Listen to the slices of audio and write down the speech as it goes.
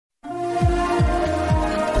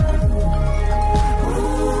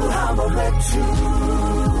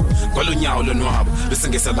Ngolunyawo lonwabo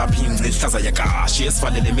besingese lapha ingci ihlaza yakashi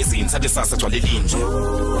esivalele emizini sathi sasa gcwale linje.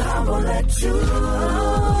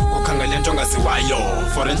 Ukhangele into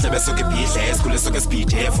ongaziwayo for endlebe soke ibhidle esikhule soke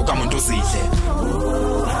sibhidle evuka umuntu uzidle.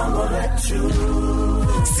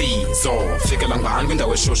 Sizo fikela ngani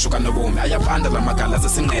kwindawo eshushu kanobomi ayabanda lamagala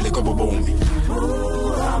zesinqele kobobomi.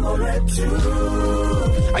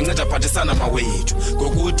 Anceda phathisana mawethu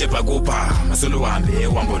ngokude bhakupha masoluhambe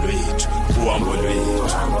uhambo lwethu uhambo lwethu.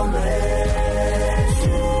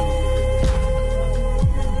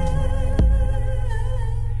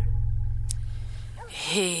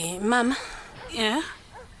 Hey mama. Yeah.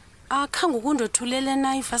 Akhange ukundothulele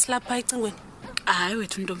na ivasi lapha ecingweni. Hayi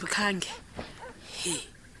wethu ntombi khange. Hey.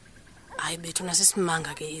 Hayi bethu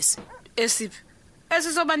nasisimanga ke isi. Esiphi?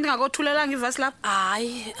 Esizoba ndingakothulelang ivasi lapha?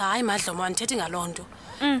 Hayi madlomo andithethi ngalonto.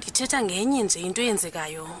 Ndithetha ngenye nje into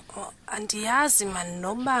eyenzekayo. Andiyazi man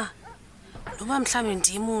noba mhlawumbe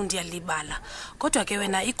ndimu ndiyalibala. Kodwa ke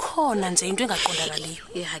wena ikhona nje into engaqondakaliyo.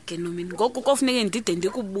 Ke nomini. Ngoku kofuneke ndide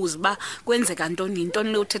ndikubuza ba kwenzeka ntoni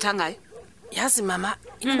le uthetha ngayo. Yazi mama,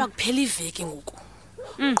 inoba kuphela iveki ngoku.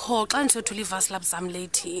 Qho xa ndisothula ivasi lab zam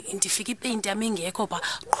late ndifika ipaint yami ingekho ba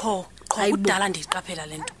qho udala ndiqaphela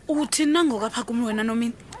lento. Uthi nangoku apha kum wena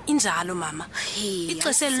nomini? Injalo mama.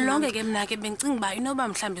 Ixesha lonke ke mina ke bengicinga ba inoba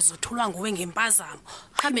mhlambe izothulwa nguwe ngempazamo.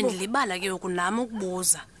 Mhlambe ndilibala ke ukunami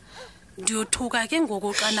ukubuza. Ndiyothuka ke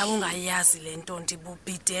ngoku xa nawe ungayazi lento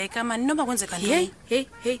ndibubhideka mani noba kwenzeka ntoni. Hey.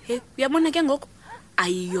 Uyabona ke ngoku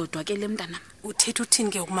ayiyodwa ke le mntana. Uthetha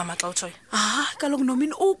uthini ke ukumama xa utshoyo? Kaloku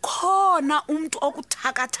nomini ukhona umuntu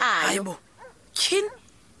okuthakathayo. Hayibo. Tyhini?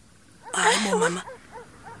 Hayibo mama.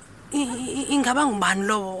 Ingaba ngubani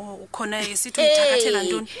lo khona esithi uthakathela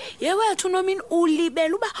ntoni? Yewethu nomini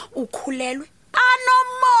ulibela uba ukhulelwe.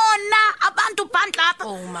 Anomona abantu bandla apha.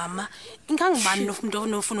 Oh mama, ingangubani nomuntu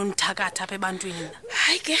onofuna unithakatha apha ebantwini?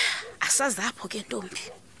 Hayi ke asazapho ke ntombi.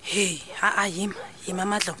 Hey, yima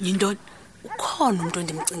madlo. Yintoni? Ukhona umuntu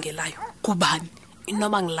endimcingelayo. Kubani?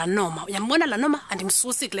 Inoba ngilanoma. Uyambona lanoma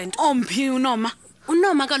andimsusi kule nto. Omphi unoma?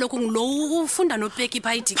 Unoma kaloku ngilo ufunda noPeki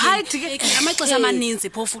phayidike. Amaxesha amaninzi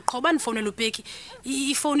phofu qhoba nifonela uPeki.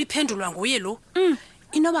 Ifoni iphendulwa nguye lo.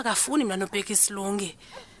 Inoba kafuni mina noPeki silunge.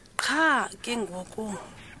 Cha ke ngoku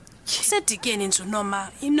usedikeni nje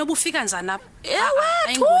noma inoba ufika njani apha?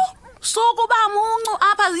 Ewethu sokuba muncu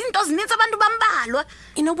apha izinto zininzi abantu bambalwa.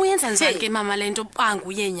 Inoba uyenza njani ke mama lento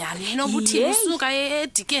panguye nyani? Inoba uthi usuka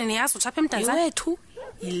edikeni yazi uthapha emdantsana. Ewethu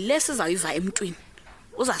yile sizayiva emntwini.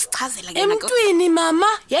 Uzasichazela ke emntwini mama.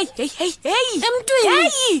 Hey. Emntwini.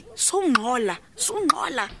 Hey, sungxola.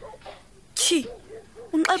 Chi.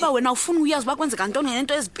 Unxeba wena ufuna uyazi ba kwenzeka ntoni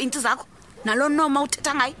ngento ezipinti zakho? Nalo noma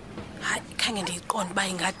uthetha ngayo? Hayi khange ndiyiqonde ba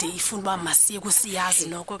ingade ifuna ba masiye kusiyazi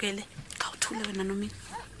noko ke le. Khawuthule wena nomini.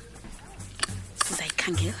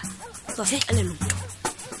 Sizayikhangela. Sizasixelela umuntu.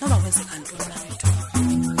 Noba kwenzeka ntoni na wethu.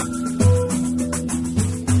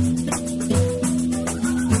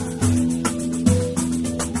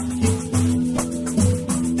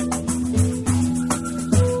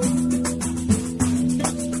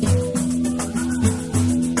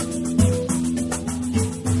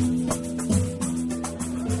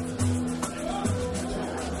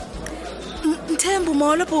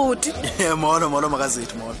 Molo bhuti. Molo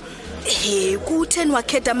makazithi molo. Kutheni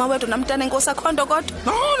wakhetha mawethu namntana inkosi akhondo kodwa?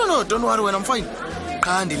 No, don't worry wena I'm fine.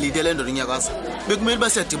 Qha ndilide le ndoda inyakaza. Bekumele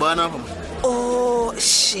basiyadibana apha manje. Oh,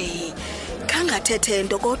 kangathethe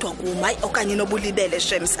into kodwa kuma okanye nobulibele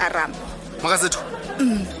shemsaram. Makazethu.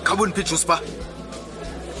 Khabuni pitch uspa.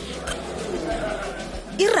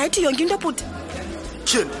 I-right yonke into bhuti.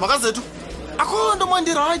 Tyhini makazethu. Akho nto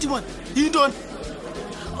manje right man. Yintoni?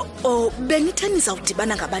 Oh, benitheni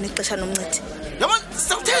zawudibana ngabani ixesha nomncedi? Yabona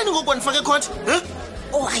sawutheni ngoku wanifake court?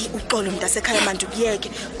 Oh hayi uxolo mntasekhaya manje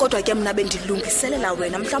kuyeke kodwa ke mina bendilungiselela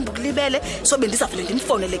wena mhlawumbe ukulibele so bendizavule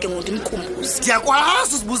ndimfonele ke ngondimkhumbuze.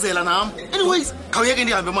 Ndiyakwazi usibuzela nami. Anyways, khawuyeke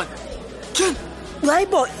ndihambe man. Tyhini.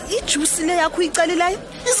 Hayibo, ijuice le yakho uyicelileyo?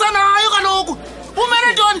 Isanayo kaloku.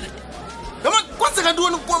 Umele ntoni? Yabona kwenzeka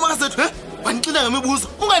ntoni kuwe makazethu? Wanixina ngemibuzo.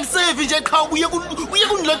 Unganisave nje qha uye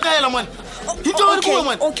kundileqela man. Yintoni kuwe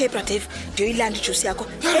man? Okay Bradave, ndiyoyilanda ijuice yakho.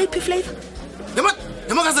 Happy flavor.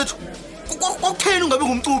 Yema kazethu. Ukutheni ungabe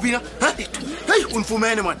ngumcubi na? Hey,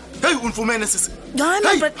 unifumene man. Hey, unifumene sisi.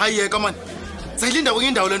 Hayeka man. Sayilinda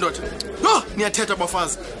kwendawo le ndoda. No, niyathetha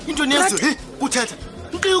bafazi. Into niyazi, kuthetha.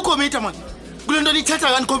 Nqi ukomiti man. Kule nto nithetha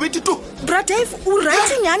ngani komiti tu? Bradave,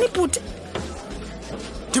 uright nyani bhuti?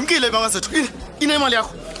 Ndimkile makazethu. Ina imali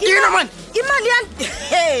yakho. Ina man. Imali yami.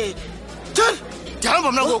 Hey. Thani,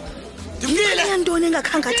 ndihamba mina ngoku. Ndimkile. Yantoni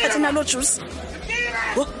engakhangathathi nalo juice?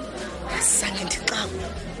 Wo. Sange ndixaku.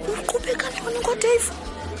 Uqhubeka ntoni ngoDave?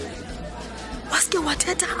 wasike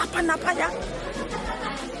wathetha apha naphaya.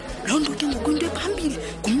 Loo nto ke ngoku into ephambili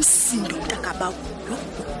ngumsindo mntakabawo. Yho,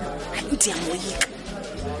 ndiyamoyika.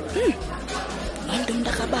 Loo nto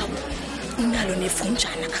mntakabawo unalo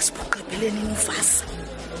nefumjana kasiphuqebheleni nofasa.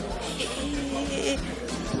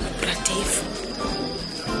 Bradave.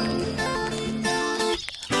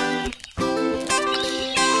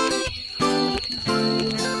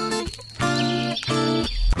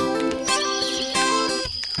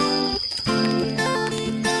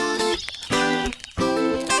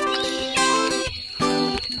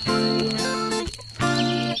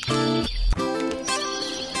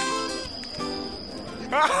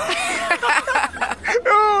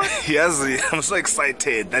 Yazi, I'm so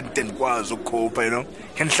excited that ndikwazi ukukhupha, you know.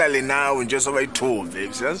 Kenhlale nawe nje soba yi-2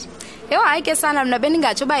 babes, yes? Yo, hayi ke sana mina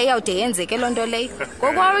beningatsho ba iyawude yenzeke loo nto leyo.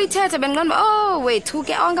 Ngoku uyithethe bendiqonda oh wethu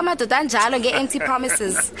ke onke amadoda anjalo nge-empty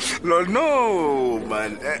promises. Lord, no,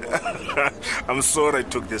 man. I'm sorry I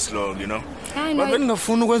took this long, you know. I know. But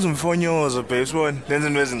bengingafuna ukwenza umfonyozo, babes, bona. Lenze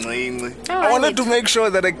into ezincinci. Oh, I wanted to make sure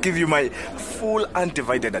that I give you my full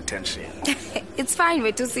undivided attention. It's fine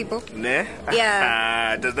wethu Sipho. Ne?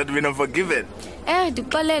 Yeah. Does that mean I'm forgiven?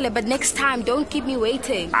 Duxolele, but next time don't keep me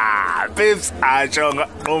waiting. Babes, achonga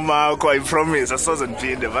umakho, I promise asoze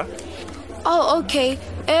ndiphinde ba. Oh, okay.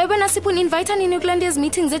 Wena Sipho invite nini kule nto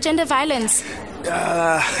meetings gender violence?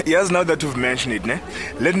 Yes, now that you've mentioned it, ne?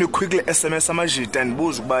 Let me quickly SMS amajita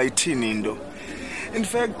ndibuze ukuba ithini into. In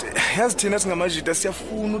fact, yazi thina singamajita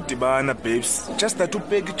siyafuna udibana babes. Just that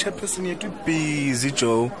ubheki chairperson yethu busy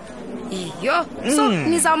Joe. Yo, so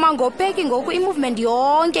nizawuma ngobheki ngoku i-movement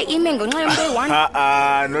yonke ime ngenxa yomntu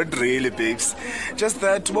eyi-1? Not really, babes. Just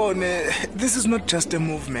that, bone, this is not just a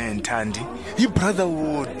movement, Andy.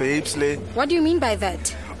 Brotherhood, babes. What do you mean by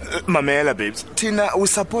that? Mamela, babes. Tina, we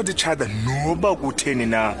support each other. Noba kutheni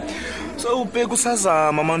na. So ubheka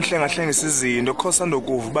usazama manhlengahlengisa izinto khosa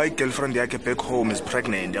ndokuva ba i-girlfriend yakhe back home is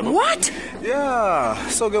pregnant, yabo. What? Yeah,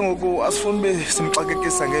 so ke ngoku asifuni be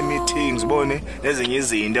simxakekisa nge-meetings bone nezinye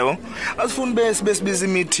izinto, yabo. Asifuni be sibiza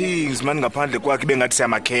meetings mani ngaphandle kwakhe bengathi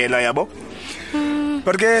siyamakhela, yabo.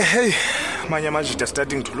 But ke hey, manje amajita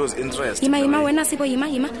starting to lose interest. Yima wena Sipho yima.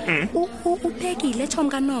 Uphekile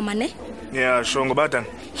chomka Noma ne? Yeah, sure ngobata.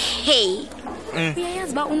 Hey.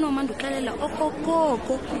 Uyayazi ba uNoma nduxelela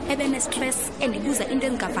okokoko ebenestress endibuza into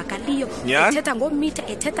engavakaliyo. Ethetha ngomitha,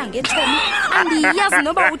 ethetha ngechomi. Andiyazi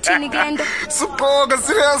noba uthini kule nto. Suqoka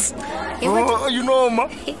serious. Oh, you know ma.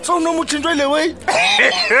 So uNoma utshintshwe le way.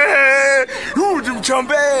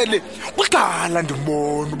 Ndimchambele. Uqala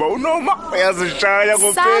ndimbona uba uNoma uyazishaya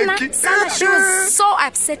ngobheki. Sana, she was so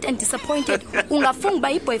upset and disappointed. Ungafunga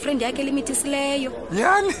ba i-boyfriend yakhe limitisileyo.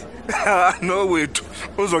 Nyani? No wethu.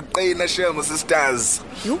 Uzoqina shemo sisters.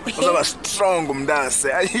 Uzaba strong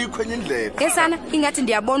umntase. Ayikho enye indlela. Sana, ingathi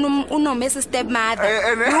ndiyabona uNoma stepmother.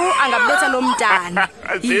 Angabetha lo mntana.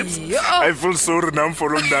 I feel sorry now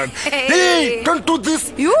for umntana. Hey, don't do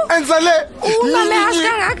this. Enzale. Unome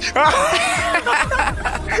hashkangaka.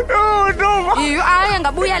 Oh no. Aya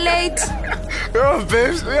ngabuya late. Oh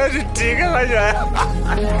babes, uyadidika kanjani?